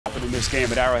happened in this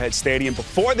game at Arrowhead Stadium.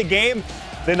 Before the game,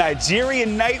 the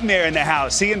Nigerian Nightmare in the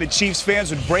house. He and the Chiefs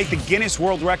fans would break the Guinness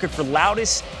World Record for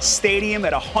loudest stadium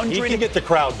at 100. He can get the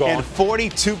crowd going. And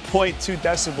 42.2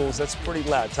 decibels. That's pretty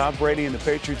loud. Tom Brady and the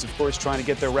Patriots, of course, trying to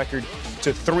get their record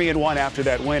to 3-1 after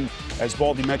that win. As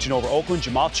Baldy mentioned over Oakland,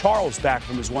 Jamal Charles back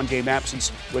from his one-game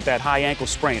absence with that high ankle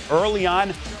sprain. Early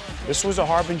on, this was a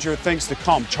harbinger of things to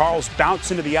come. Charles bounced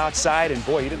into the outside, and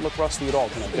boy, he didn't look rusty at all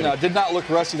tonight. No, did not look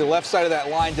rusty. The left side of that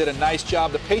line did a nice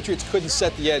job. The Patriots couldn't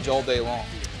set the edge all day long.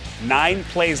 9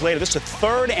 plays later, this is a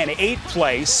 3rd and 8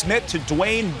 play. Smith to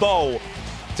Dwayne Bowe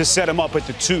to set him up at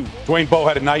the 2. Dwayne Bowe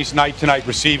had a nice night tonight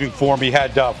receiving for him. He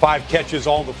had 5 catches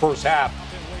all in the first half,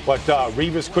 but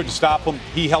Revis couldn't stop him.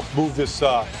 He helped move this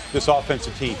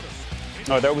offensive team.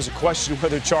 Oh, there was a question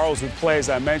whether Charles would play, as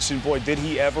I mentioned. Boy, did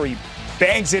he ever. He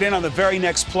bangs it in on the very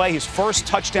next play. His first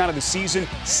touchdown of the season,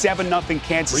 7-0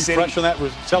 Kansas City. Refresh on that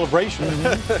celebration.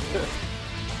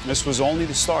 This was only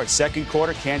the start. Second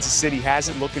quarter, Kansas City has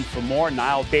it, looking for more.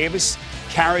 Niall Davis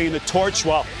carrying the torch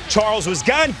while Charles was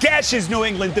gone. Gashes New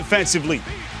England defensively.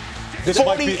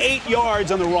 48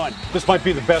 yards on the run. This might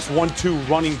be the best 1-2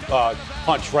 running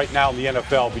punch right now in the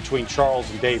NFL between Charles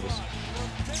and Davis.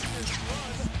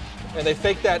 And they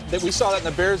faked that. We saw that in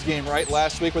the Bears game, right,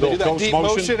 last week, where they do that deep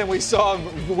motion, and we saw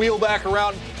him wheel back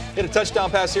around, hit a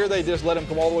touchdown pass here. They just let him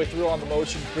come all the way through on the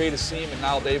motion, create a seam, and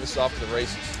Niall Davis off to the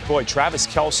races. Boy, Travis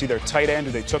Kelce, their tight end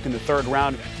who they took in the 3rd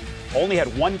round, only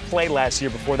had 1 play last year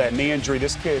before that knee injury.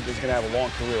 This kid is going to have a long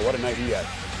career. What a night he had.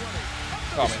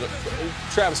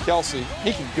 Travis Kelce,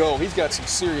 he can go. He's got some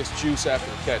serious juice after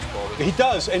the catch, Baldy. He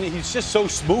does, and he's just so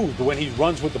smooth when he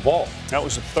runs with the ball. That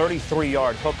was a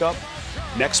 33-yard hookup.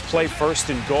 Next play,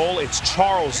 1st and goal. It's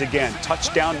Charles again.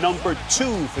 Touchdown number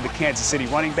 2 for the Kansas City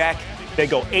running back. They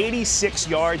go 86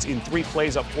 yards in 3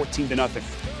 plays, up 14-0.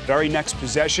 Very next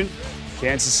possession,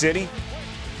 Kansas City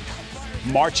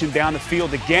marching down the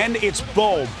field again. It's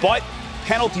Bowe, but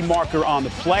penalty marker on the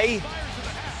play.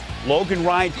 Logan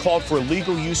Ryan called for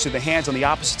illegal use of the hands on the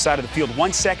opposite side of the field.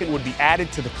 1 second would be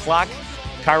added to the clock.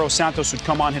 Cairo Santos would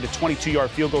come on, hit a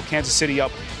 22-yard field goal. Kansas City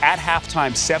up at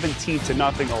halftime,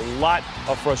 17-0. A lot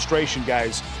of frustration,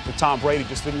 guys, for Tom Brady.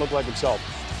 Just didn't look like himself.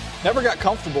 Never got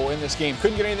comfortable in this game.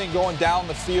 Couldn't get anything going down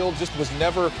the field. Just was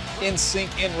never in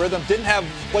sync, in rhythm. Didn't have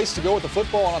a place to go with the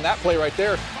football. And on that play right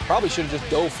there, probably should have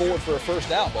just dove forward for a 1st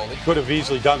down, Baldy. Could have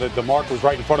easily done it. The mark was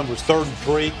right in front of him. It was 3rd and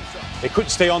 3. They couldn't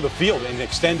stay on the field and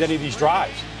extend any of these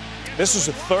drives. This was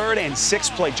a 3rd and 6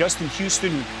 play. Justin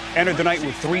Houston, who entered the night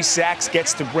with 3 sacks,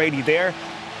 gets to Brady there.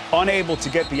 Unable to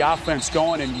get the offense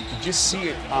going, and you can just see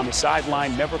it on the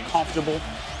sideline, never comfortable.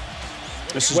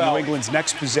 This is New England's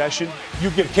next possession. You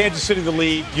give Kansas City the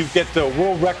lead, you get the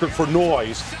world record for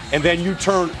noise, and then you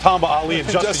turn Tamba Ali and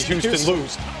Justin Houston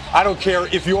loose. I don't care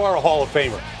if you are a Hall of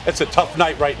Famer. It's a tough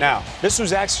night right now. This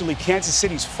was actually Kansas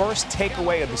City's first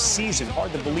takeaway of the season.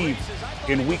 Hard to believe.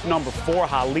 In week number 4,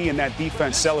 Ali and that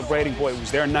defense celebrating. Boy, it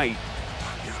was their night.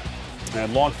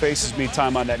 And long faces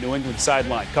meantime on that New England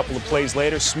sideline. Couple of plays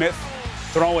later, Smith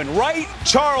throwing right.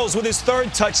 Charles with his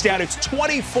 3rd touchdown. It's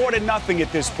 24-0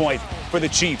 at this point for the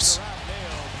Chiefs.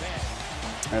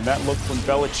 And that look from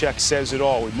Belichick says it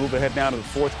all. We move ahead now to the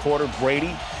 4th quarter.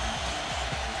 Brady.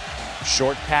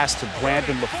 Short pass to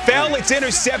Brandon LaFell. It's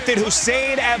intercepted.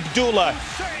 Hussein Abdullah.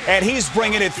 And he's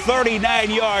bringing it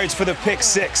 39 yards for the pick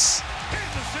 6.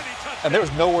 And there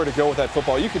was nowhere to go with that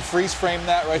football. You could freeze frame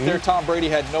that right there. Tom Brady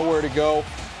had nowhere to go.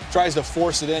 Tries to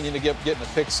force it in. You get getting a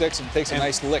pick 6 and takes a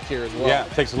nice lick here as well. Yeah,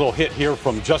 takes a little hit here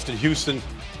from Justin Houston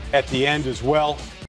at the end as well.